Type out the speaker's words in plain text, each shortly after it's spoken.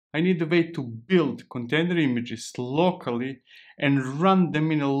I need a way to build container images locally and run them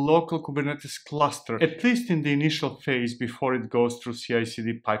in a local Kubernetes cluster, at least in the initial phase before it goes through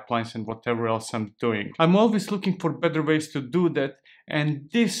CI/CD pipelines and whatever else I'm doing. I'm always looking for better ways to do that, and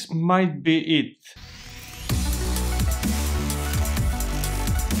this might be it.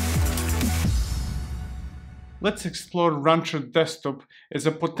 Let's explore Rancher Desktop as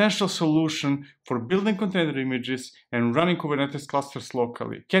a potential solution for building container images and running Kubernetes clusters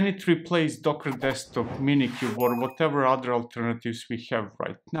locally. Can it replace Docker Desktop, Minikube, or whatever other alternatives we have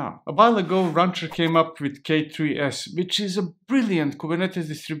right now? A while ago, Rancher came up with K3s, which is a brilliant Kubernetes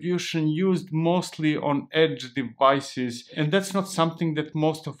distribution used mostly on edge devices, and that's not something that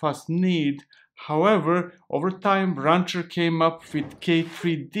most of us need. However, over time, Rancher came up with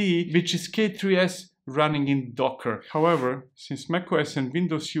K3d, which is K3s running in Docker. However, since macOS and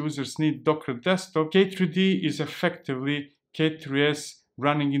Windows users need Docker Desktop, K3d is effectively K3s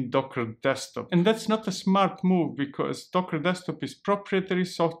running in Docker Desktop. And that's not a smart move because Docker Desktop is proprietary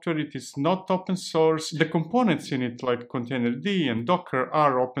software, it is not open source. The components in it like Containerd and Docker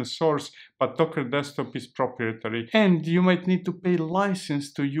are open source, but Docker Desktop is proprietary. And you might need to pay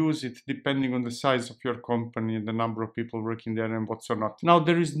license to use it depending on the size of your company and the number of people working there and what's or not. Now,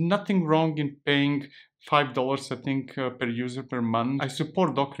 there is nothing wrong in paying $5, I think, per user per month. I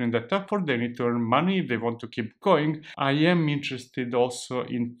support Docker in that effort. They need to earn money if they want to keep going. I am interested also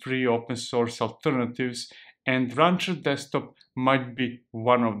in free open source alternatives, and Rancher Desktop might be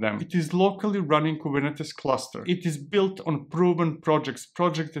one of them. It is locally running Kubernetes cluster. It is built on proven projects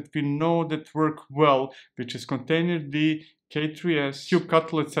that we know that work well, which is Containerd, K3s,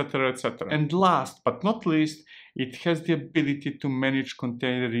 kubectl, etc., etc. And last but not least, it has the ability to manage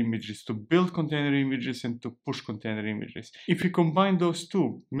container images, to build container images and to push container images. If you combine those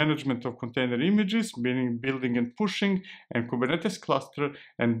two, management of container images, meaning building and pushing, and Kubernetes cluster,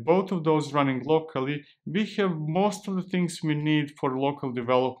 and both of those running locally, we have most of the things we need for local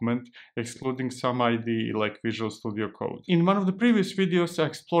development, excluding some IDE like Visual Studio Code. In one of the previous videos, I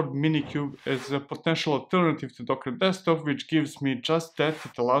explored Minikube as a potential alternative to Docker Desktop, which gives me just that.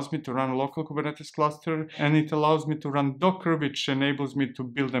 It allows me to run a local Kubernetes cluster, and it allows me to run Docker, which enables me to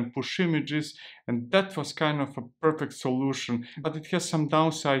build and push images, and that was kind of a perfect solution. But it has some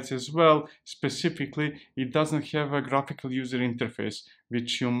downsides as well. Specifically, it doesn't have a graphical user interface,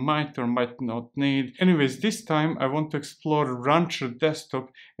 which you might or might not need. Anyways, this time I want to explore Rancher Desktop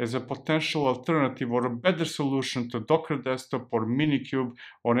as a potential alternative or a better solution to Docker Desktop or Minikube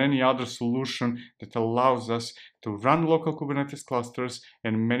or any other solution that allows us to run local Kubernetes clusters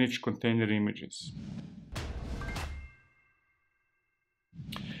and manage container images.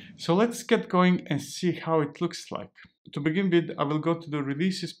 So let's get going and see how it looks like. To begin with, I will go to the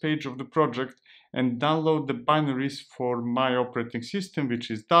releases page of the project and download the binaries for my operating system,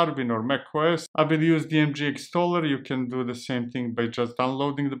 which is Darwin or macOS. I will use the DMG installer. You can do the same thing by just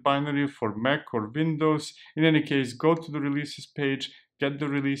downloading the binary for Mac or Windows. In any case, go to the releases page, get the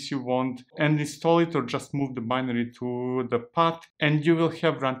release you want, and install it, or just move the binary to the path, and you will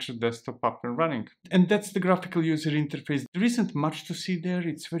have Rancher Desktop up and running. And that's the graphical user interface. There isn't much to see there,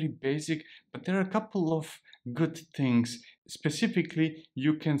 it's very basic, but there are a couple of good things. Specifically,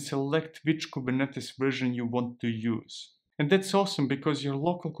 you can select which Kubernetes version you want to use. And that's awesome because your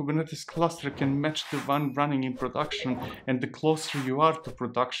local Kubernetes cluster can match the one running in production, and the closer you are to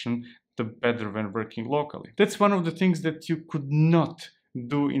production, the better when working locally. That's one of the things that you could not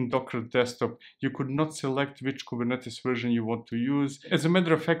do in Docker Desktop. You could not select which Kubernetes version you want to use. As a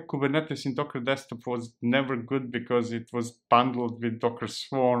matter of fact, Kubernetes in Docker Desktop was never good because it was bundled with Docker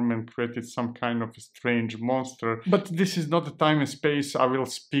Swarm and created some kind of a strange monster. But this is not the time and space I will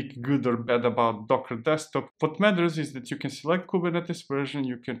speak good or bad about Docker Desktop. What matters is that you can select Kubernetes version,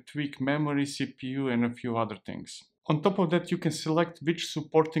 you can tweak memory, CPU, and a few other things. On top of that, you can select which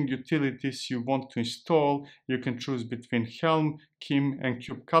supporting utilities you want to install. You can choose between Helm, Kim, and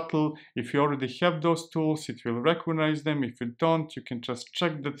kubectl. If you already have those tools, it will recognize them. If you don't, you can just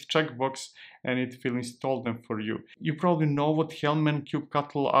check that checkbox and it will install them for you. You probably know what Helm and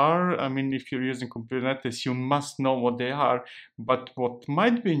kubectl are. I mean, if you're using Kubernetes, you must know what they are. But what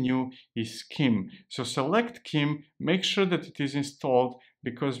might be new is Kim. So select Kim, make sure that it is installed,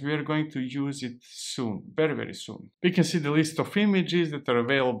 because we are going to use it soon, very, very soon. We can see the list of images that are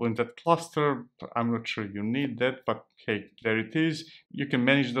available in that cluster. I'm not sure you need that, but hey, there it is. You can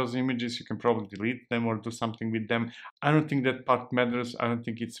manage those images, you can probably delete them or do something with them. I don't think that part matters. I don't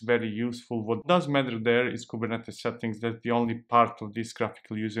think it's very useful. What does matter there is Kubernetes settings. That's the only part of this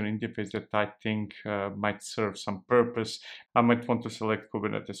graphical user interface that I think might serve some purpose. I might want to select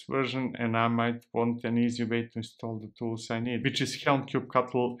Kubernetes version, and I might want an easy way to install the tools I need, which is Helm,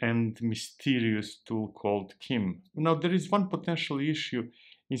 kubectl, and mysterious tool called Kim. Now, there is one potential issue.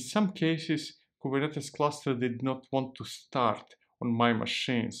 In some cases, Kubernetes cluster did not want to start on my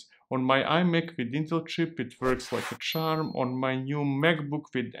machines. On my iMac with Intel chip, it works like a charm. On my new MacBook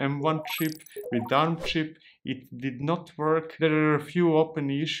with M1 chip, with ARM chip, it did not work. There are a few open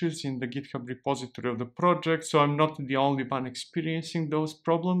issues in the GitHub repository of the project, so I'm not the only one experiencing those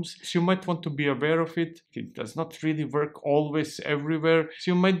problems. So you might want to be aware of it. It does not really work always everywhere.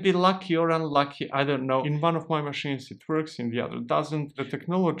 So you might be lucky or unlucky, I don't know. In one of my machines it works, in the other doesn't. The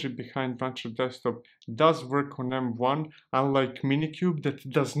technology behind Rancher Desktop does work on M1, unlike Minikube that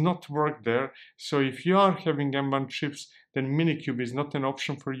does not work there. So if you are having M1 chips, then Minikube is not an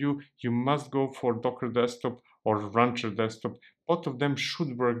option for you. You must go for Docker Desktop or Rancher Desktop. Both of them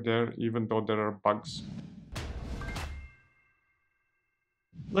should work there, even though there are bugs.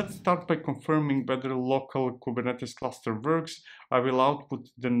 Let's start by confirming whether local Kubernetes cluster works. I will output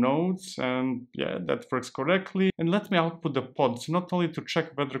the nodes, and yeah, that works correctly. And let me output the pods, not only to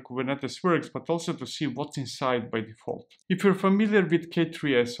check whether Kubernetes works, but also to see what's inside by default. If you're familiar with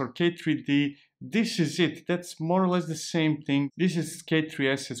K3s or K3D, this is it. That's more or less the same thing. This is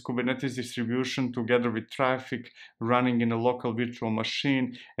K3s's Kubernetes distribution together with traffic running in a local virtual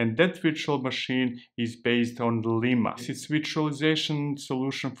machine, and that virtual machine is based on Lima. It's a virtualization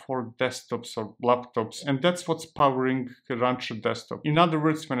solution for desktops or laptops, and that's what's powering Rancher Desktop. In other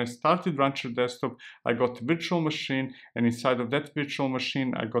words, when I started Rancher Desktop, I got a virtual machine, and inside of that virtual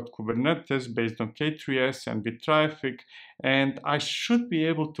machine, I got Kubernetes based on K3s and with traffic, and I should be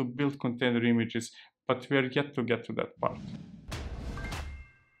able to build container images, but we are yet to get to that part.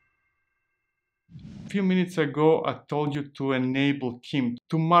 A few minutes ago, I told you to enable Kim,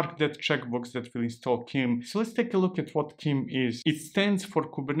 to mark that checkbox that will install Kim. So let's take a look at what Kim is. It stands for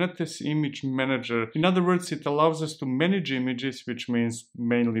Kubernetes Image Manager. In other words, it allows us to manage images, which means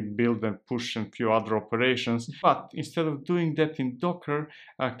mainly build and push and few other operations. But instead of doing that in Docker,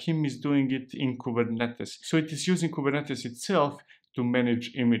 Kim is doing it in Kubernetes. So it is using Kubernetes itself to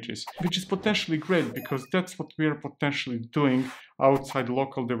manage images, which is potentially great because that's what we are potentially doing outside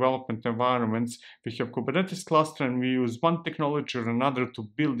local development environments. We have Kubernetes cluster and we use one technology or another to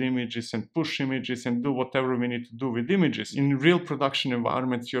build images and push images and do whatever we need to do with images. In real production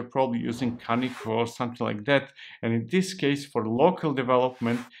environments, you're probably using Canico or something like that. And in this case, for local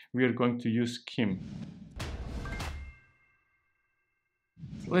development, we are going to use Kim.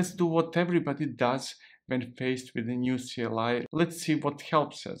 Let's do what everybody does when faced with a new CLI. Let's see what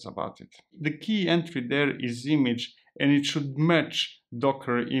help says about it. The key entry there is image, and it should match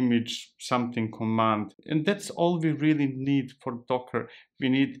Docker image something command. And that's all we really need for Docker. We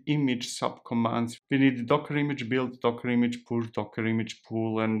need image subcommands. We need Docker image build, Docker image push, Docker image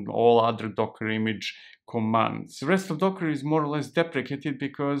pull, and all other Docker image commands. The rest of Docker is more or less deprecated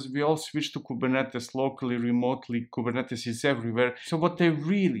because we all switched to Kubernetes locally, remotely. Kubernetes is everywhere. So what I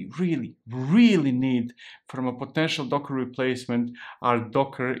really need from a potential Docker replacement are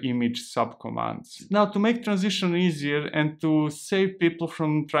Docker image subcommands. Now, to make transition easier and to save people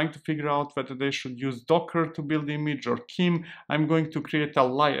from trying to figure out whether they should use Docker to build image or Kim, I'm going to create a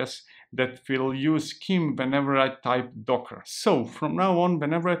alias that will use Kim whenever I type Docker. So from now on,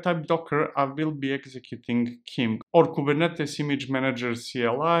 whenever I type Docker, I will be executing Kim or Kubernetes Image Manager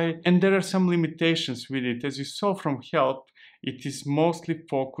CLI. And there are some limitations with it. As you saw from help, it is mostly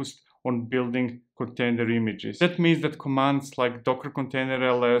focused on building container images. That means that commands like docker container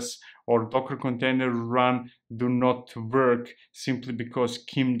ls or docker container run do not work simply because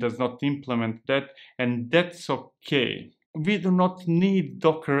Kim does not implement that, and that's okay. We do not need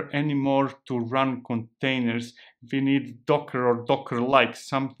Docker anymore to run containers. We need Docker or Docker-like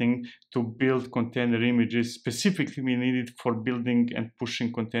something to build container images. Specifically, we need it for building and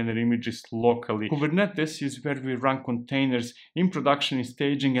pushing container images locally. Kubernetes is where we run containers in production, in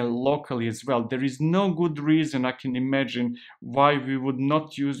staging, and locally as well. There is no good reason I can imagine why we would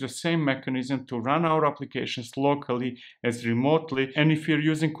not use the same mechanism to run our applications locally as remotely. And if you're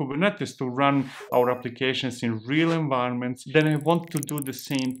using Kubernetes to run our applications in real environments, then I want to do the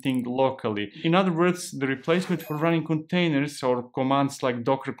same thing locally. In other words, the replacement for for running containers or commands like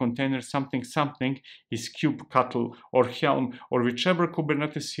docker container something something is kubectl or helm or whichever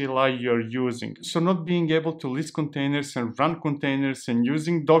Kubernetes CLI you're using. So not being able to list containers and run containers and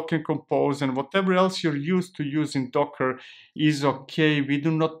using Docker Compose and whatever else you're used to using Docker is okay. We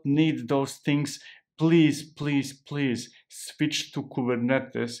do not need those things. Please, please, please switch to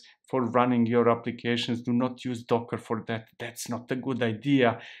Kubernetes for running your applications. Do not use Docker for that. That's not a good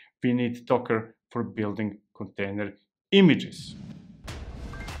idea. We need Docker for building container images.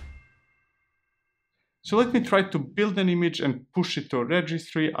 So let me try to build an image and push it to a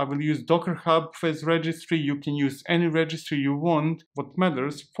registry. I will use Docker Hub as registry. You can use any registry you want. What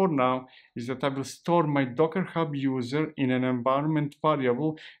matters for now is that I will store my Docker Hub user in an environment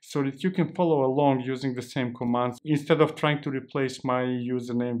variable so that you can follow along using the same commands instead of trying to replace my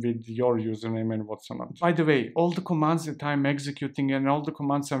username with your username and what's not. By the way, all the commands that I'm executing and all the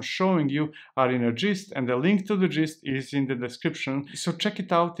commands I'm showing you are in a gist, and the link to the gist is in the description. So check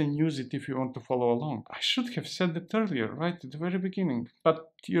it out and use it if you want to follow along. I should have said that earlier, right at the very beginning, but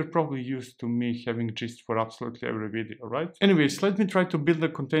you're probably used to me having gist for absolutely every video, right? Anyways, let me try to build a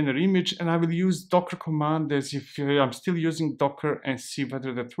container image, and I will use docker command as if I'm still using Docker and see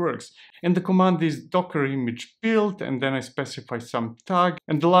whether that works. And the command is docker image build, and then I specify some tag,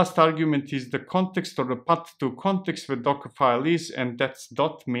 and the last argument is the context or the path to context where Docker file is, and that's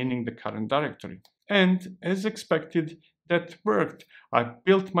dot meaning the current directory. And as expected, that worked. I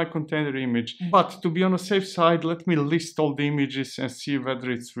built my container image, but to be on a safe side, let me list all the images and see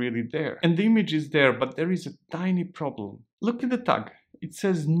whether it's really there. And the image is there, but there is a tiny problem. Look at the tag. It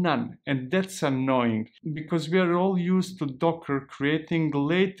says none, and that's annoying because we are all used to Docker creating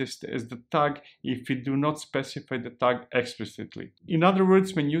latest as the tag if we do not specify the tag explicitly. In other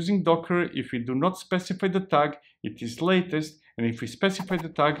words, when using Docker, if we do not specify the tag, it is latest, and if we specify the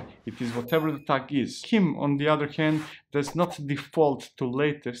tag, it is whatever the tag is. Him, on the other hand, does not default to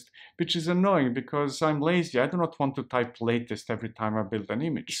latest, which is annoying because I'm lazy. I do not want to type latest every time I build an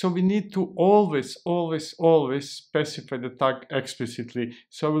image. So we need to always specify the tag explicitly.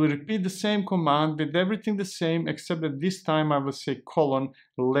 So I will repeat the same command with everything the same, except that this time I will say colon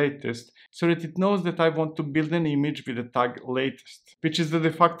latest, so that it knows that I want to build an image with the tag latest, which is the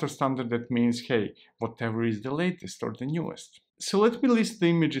de facto standard that means, hey, whatever is the latest or the newest. So let me list the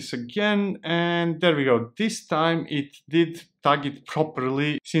images again, and there we go. This time it did tag it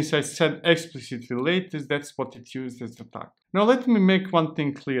properly. Since I said explicitly latest, that's what it used as the tag. Now let me make one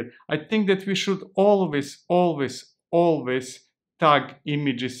thing clear. I think that we should always tag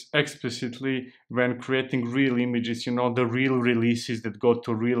images explicitly when creating real images, you know, the real releases that go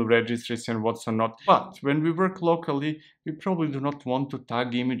to real registries and what's not. But when we work locally, we probably do not want to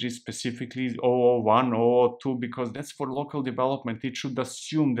tag images specifically 001, 002, because that's for local development. It should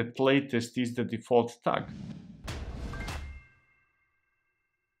assume that latest is the default tag.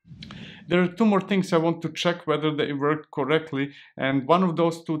 There are two more things I want to check whether they worked correctly, and one of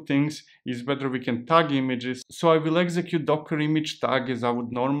those two things is whether we can tag images. So I will execute docker image tag as I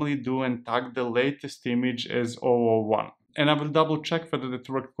would normally do and tag the latest image as 001. And I will double check whether that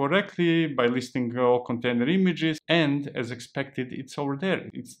worked correctly by listing all container images, and as expected, it's over there,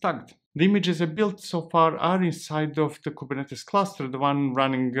 it's tagged. The images I built so far are inside of the Kubernetes cluster, the one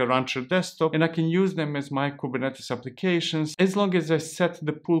running Rancher Desktop, and I can use them as my Kubernetes applications as long as I set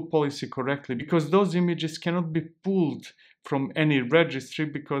the pull policy correctly, because those images cannot be pulled from any registry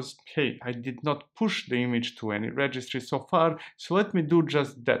because, hey, I did not push the image to any registry so far. So let me do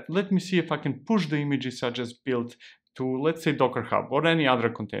just that. Let me see if I can push the images I just built to, let's say, Docker Hub or any other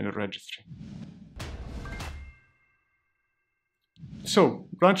container registry. So,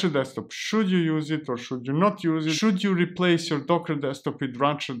 Rancher Desktop, should you use it or should you not use it? Should you replace your Docker Desktop with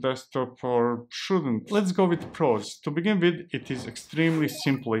Rancher Desktop or shouldn't? Let's go with pros. To begin with, it is extremely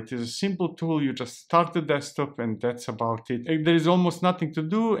simple. It is a simple tool. You just start the desktop and that's about it. There is almost nothing to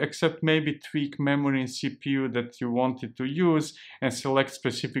do except maybe tweak memory and CPU that you wanted to use and select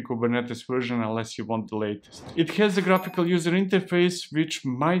specific Kubernetes version unless you want the latest. It has a graphical user interface which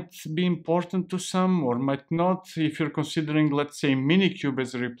might be important to some or might not. If you're considering, let's say, Minikube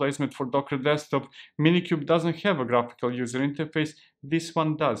as a replacement for Docker Desktop, Minikube doesn't have a graphical user interface. This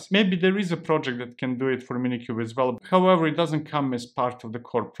one does. Maybe there is a project that can do it for Minikube as well. However, it doesn't come as part of the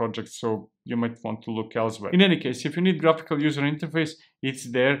core project, so you might want to look elsewhere. In any case, if you need graphical user interface,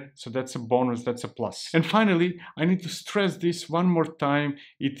 it's there, so that's a bonus, that's a plus. And finally, I need to stress this one more time.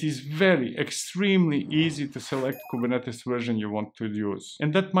 It is extremely easy to select Kubernetes version you want to use.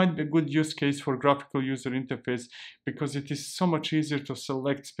 And that might be a good use case for graphical user interface because it is so much easier to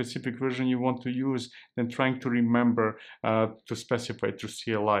select specific version you want to use than trying to remember to specify specify through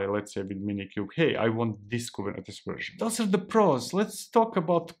CLI, let's say with Minikube, hey, I want this Kubernetes version. Those are the pros. Let's talk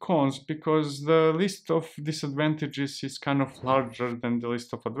about cons, because the list of disadvantages is kind of larger than the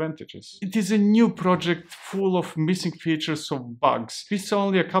list of advantages. It is a new project full of missing features of bugs. We saw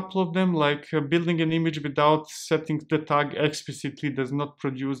only a couple of them, like building an image without setting the tag explicitly does not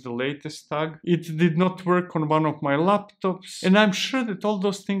produce the latest tag. It did not work on one of my laptops, and I'm sure that all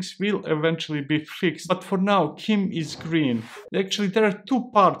those things will eventually be fixed. But for now, Kim is green. Actually, there are two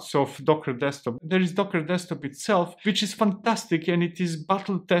parts of Docker Desktop. There is Docker Desktop itself, which is fantastic, and it is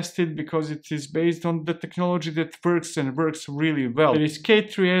battle tested because it is based on the technology that works and works really well. There is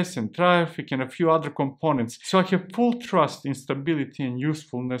K3s and Traffic and a few other components, so I have full trust in stability and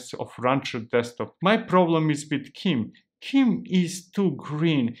usefulness of Rancher Desktop. My problem is with Kim. Kim is too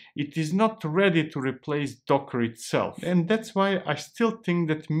green. It is not ready to replace Docker itself. And that's why I still think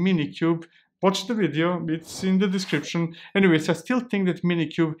that Minikube, watch the video, it's in the description. Anyways, I still think that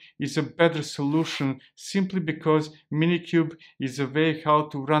Minikube is a better solution simply because Minikube is a way how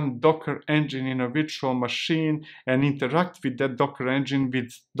to run Docker engine in a virtual machine and interact with that Docker engine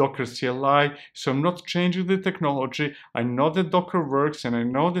with Docker CLI. So I'm not changing the technology. I know that Docker works and I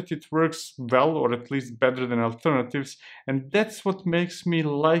know that it works well, or at least better than alternatives. And that's what makes me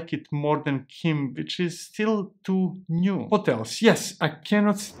like it more than Kim, which is still too new. What else? Yes, I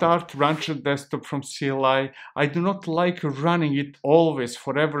cannot start Rancher Desktop from CLI. I do not like running it always,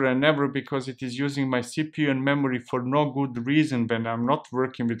 forever and ever, because it is using my CPU and memory for no good reason when I'm not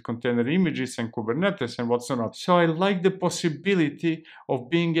working with container images and Kubernetes and what's not. So I like the possibility of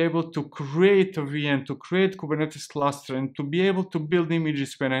being able to create a VM, to create Kubernetes cluster, and to be able to build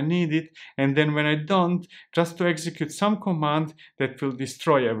images when I need it, and then when I don't, just to execute some command that will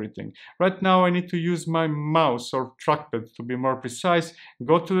destroy everything. Right now I need to use my mouse or trackpad to be more precise,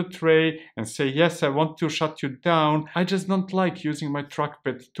 go to the tray and say, yes, I want to shut you down. I just don't like using my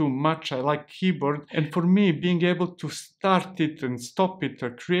trackpad too much. I like keyboard. And for me, being able to start it and stop it or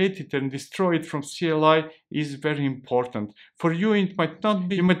create it and destroy it from CLI is very important. For you, it might not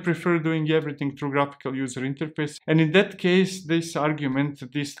be. You might prefer doing everything through graphical user interface. And in that case, this argument,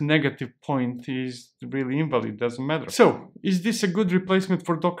 this negative point is really invalid, doesn't matter. So, is this a good replacement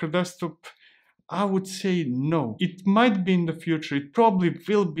for Docker Desktop? I would say no. It might be in the future, it probably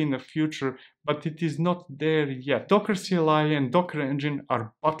will be in the future, but it is not there yet. Docker CLI and Docker Engine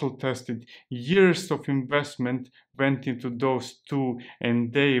are battle tested. Years of investment went into those two,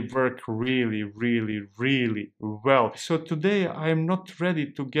 and they work really, really, really well. So today I am not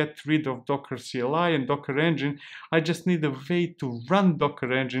ready to get rid of Docker CLI and Docker Engine. I just need a way to run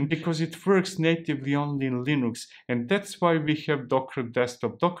Docker Engine because it works natively only in Linux, and that's why we have Docker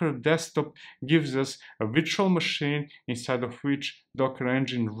Desktop. Docker Desktop gives us a virtual machine inside of which Docker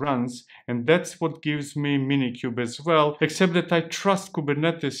Engine runs, and that's what gives me Minikube as well, except that I trust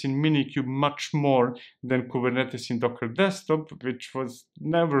Kubernetes in Minikube much more than Kubernetes in Docker Desktop, which was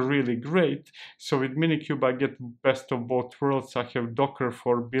never really great. So with Minikube I get best of both worlds. I have Docker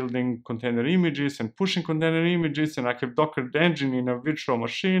for building container images and pushing container images, and I have Docker Engine in a virtual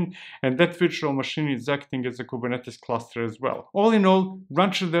machine, and that virtual machine is acting as a Kubernetes cluster as well. All in all,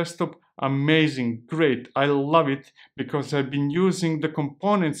 Rancher Desktop, amazing, great. I love it because I've been using the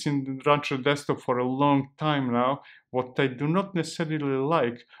components in the Rancher Desktop for a long time now. What I do not necessarily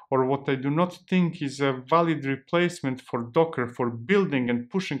like, or what I do not think is a valid replacement for Docker for building and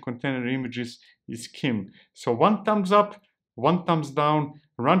pushing container images, is Kim. So 1 thumbs up, 1 thumbs down,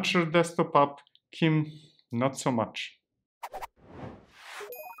 Rancher Desktop up, Kim not so much.